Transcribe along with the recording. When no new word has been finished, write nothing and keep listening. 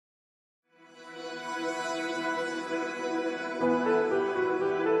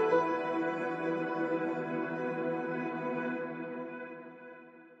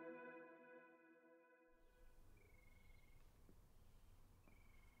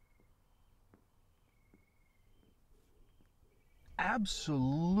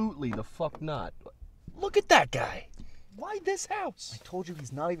Absolutely the fuck not. Look at that guy. Why this house? I told you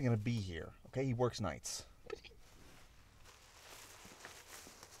he's not even gonna be here, okay? He works nights.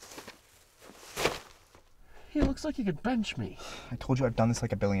 He looks like he could bench me. I told you I've done this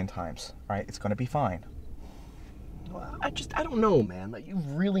like a billion times, alright? It's gonna be fine. I don't know, man. Like,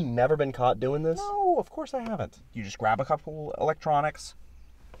 you've really never been caught doing this? No, of course I haven't. You just grab a couple electronics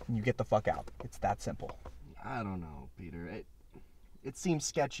and you get the fuck out. It's that simple. I don't know, Peter. It seems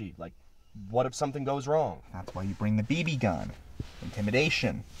sketchy. Like, what if something goes wrong? That's why you bring the BB gun.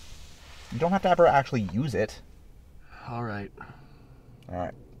 Intimidation. You don't have to ever actually use it. All right.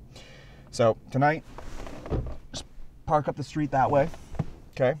 So, tonight, just park up the street that way,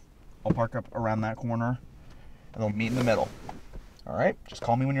 okay? I'll park up around that corner, and we'll meet in the middle. All right? Just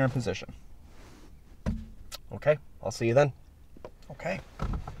call me when you're in position. Okay, I'll see you then. Okay.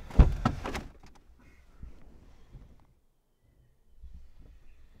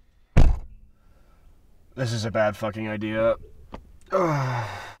 This is a bad fucking idea. All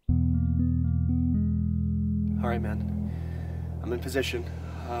right, man. I'm in position.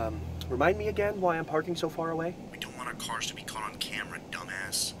 Remind me again why I'm parking so far away? We don't want our cars to be caught on camera,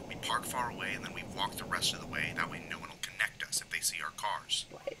 dumbass. We park far away and then we walk the rest of the way. That way no one will connect us if they see our cars.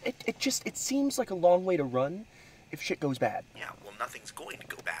 It seems like a long way to run if shit goes bad. Yeah, well, nothing's going to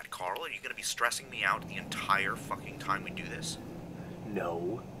go bad, Carl. Are you going to be stressing me out the entire fucking time we do this?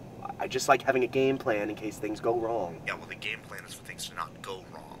 No. I just like having a game plan in case things go wrong. Yeah, well, the game plan is for things to not go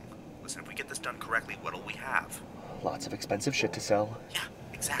wrong. Listen, if we get this done correctly, what'll we have? Lots of expensive shit to sell. Yeah,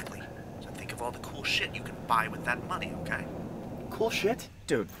 exactly. So think of all the cool shit you can buy with that money, okay? Cool shit?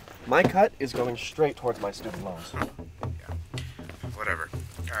 Dude, my cut is going straight towards my student loans. Yeah, whatever.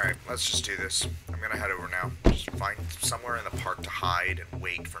 All right, let's just do this. I'm gonna head over now. Just find somewhere in the park to hide and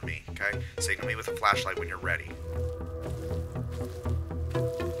wait for me, okay? Signal me with a flashlight when you're ready.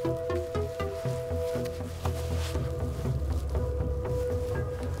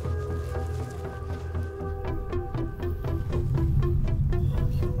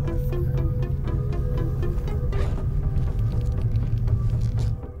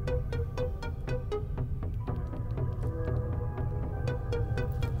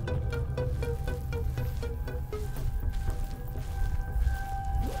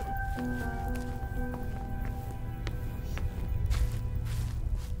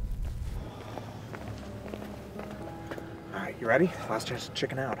 You ready? Last chance to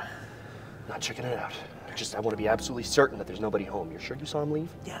chicken out. Not checking it out. I want to be absolutely certain that there's nobody home. You're sure you saw him leave?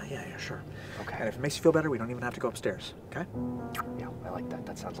 Yeah, sure. Okay. And if it makes you feel better, we don't even have to go upstairs, okay? Yeah, I like that.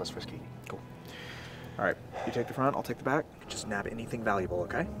 That sounds less risky. Cool. All right, you take the front, I'll take the back. Just nab anything valuable,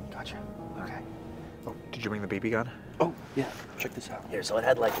 okay? Gotcha. Okay. Oh, did you bring the BB gun? Oh, yeah. Check this out. Here, so it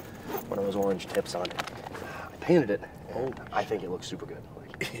had like one of those orange tips on it. I painted it, and I think it looks super good.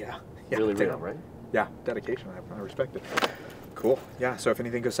 Like, Yeah. really real, right? Yeah, dedication. I respect it. Cool. Yeah, so if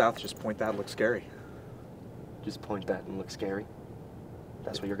anything goes south, just point that and look scary. Just point that and look scary?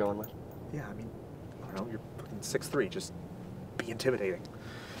 That's what you're going with? Yeah, I mean, I don't know, you're fucking 6'3", just be intimidating.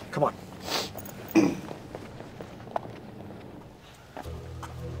 Come on.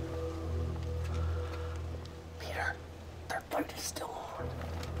 Peter, their light is still on.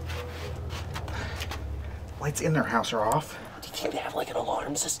 Lights in their house are off. Do you think they have like an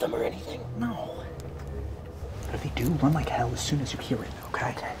alarm system or anything? No. But if they do, run like hell as soon as you hear it,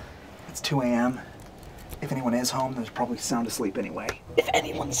 okay? It's 2 a.m. If anyone is home, they're probably sound asleep anyway. If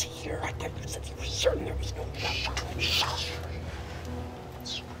anyone's here, I thought you said you were certain there was no one. Shh.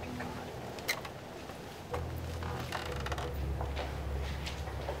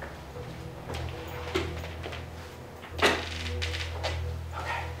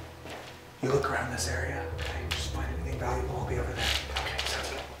 Okay. You look around this area, okay? Just find anything valuable, I'll be over there. Okay, sounds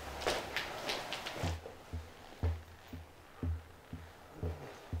good.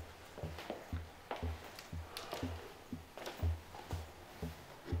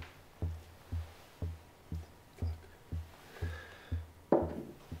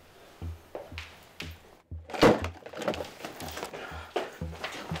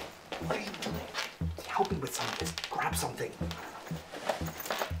 What are you doing? Help me with some of this. Grab something.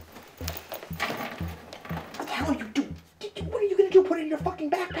 What the hell are you doing? What are you gonna do? Put it in your fucking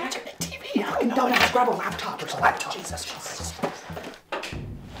backpack? The TV. Fucking dumbass. Grab a laptop or something. Laptop. Jesus Christ.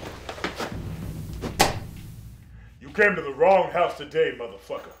 You came to the wrong house today,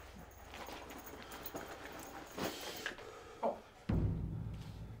 motherfucker.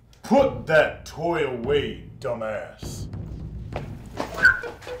 Put that toy away, dumbass.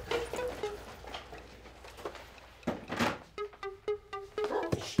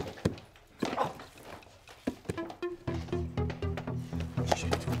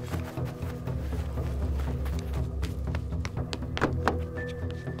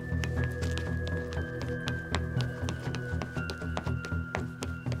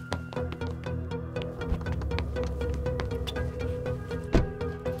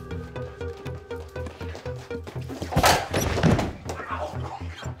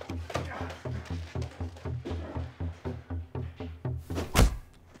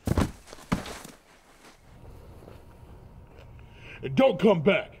 and don't come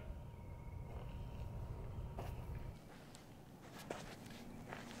back.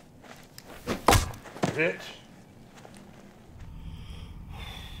 Bitch.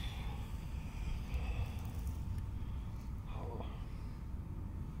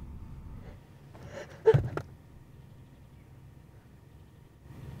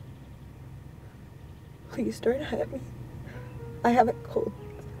 Please don't hurt me. I have a cold.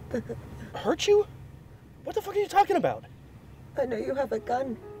 Hurt you? What the fuck are you talking about? I know you have a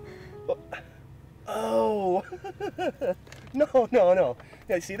gun. Oh. No.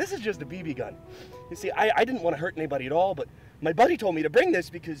 Yeah, see, this is just a BB gun. You see, I didn't want to hurt anybody at all, but my buddy told me to bring this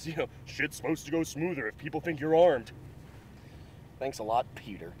because, you know, shit's supposed to go smoother if people think you're armed. Thanks a lot,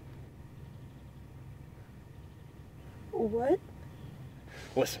 Peter. What?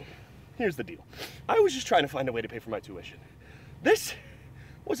 Listen, here's the deal. I was just trying to find a way to pay for my tuition. This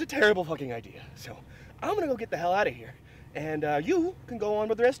was a terrible fucking idea, so I'm gonna go get the hell out of here, and you can go on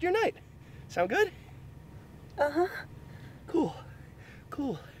with the rest of your night. Sound good? Uh-huh. Cool.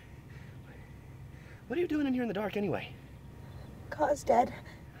 What are you doing in here in the dark anyway? Car's dead.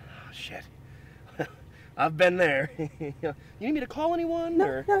 Oh, shit. I've been there. You need me to call anyone?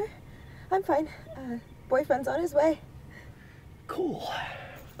 No, I'm fine. Boyfriend's on his way. Cool.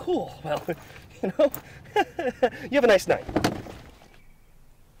 Well, you know, you have a nice night.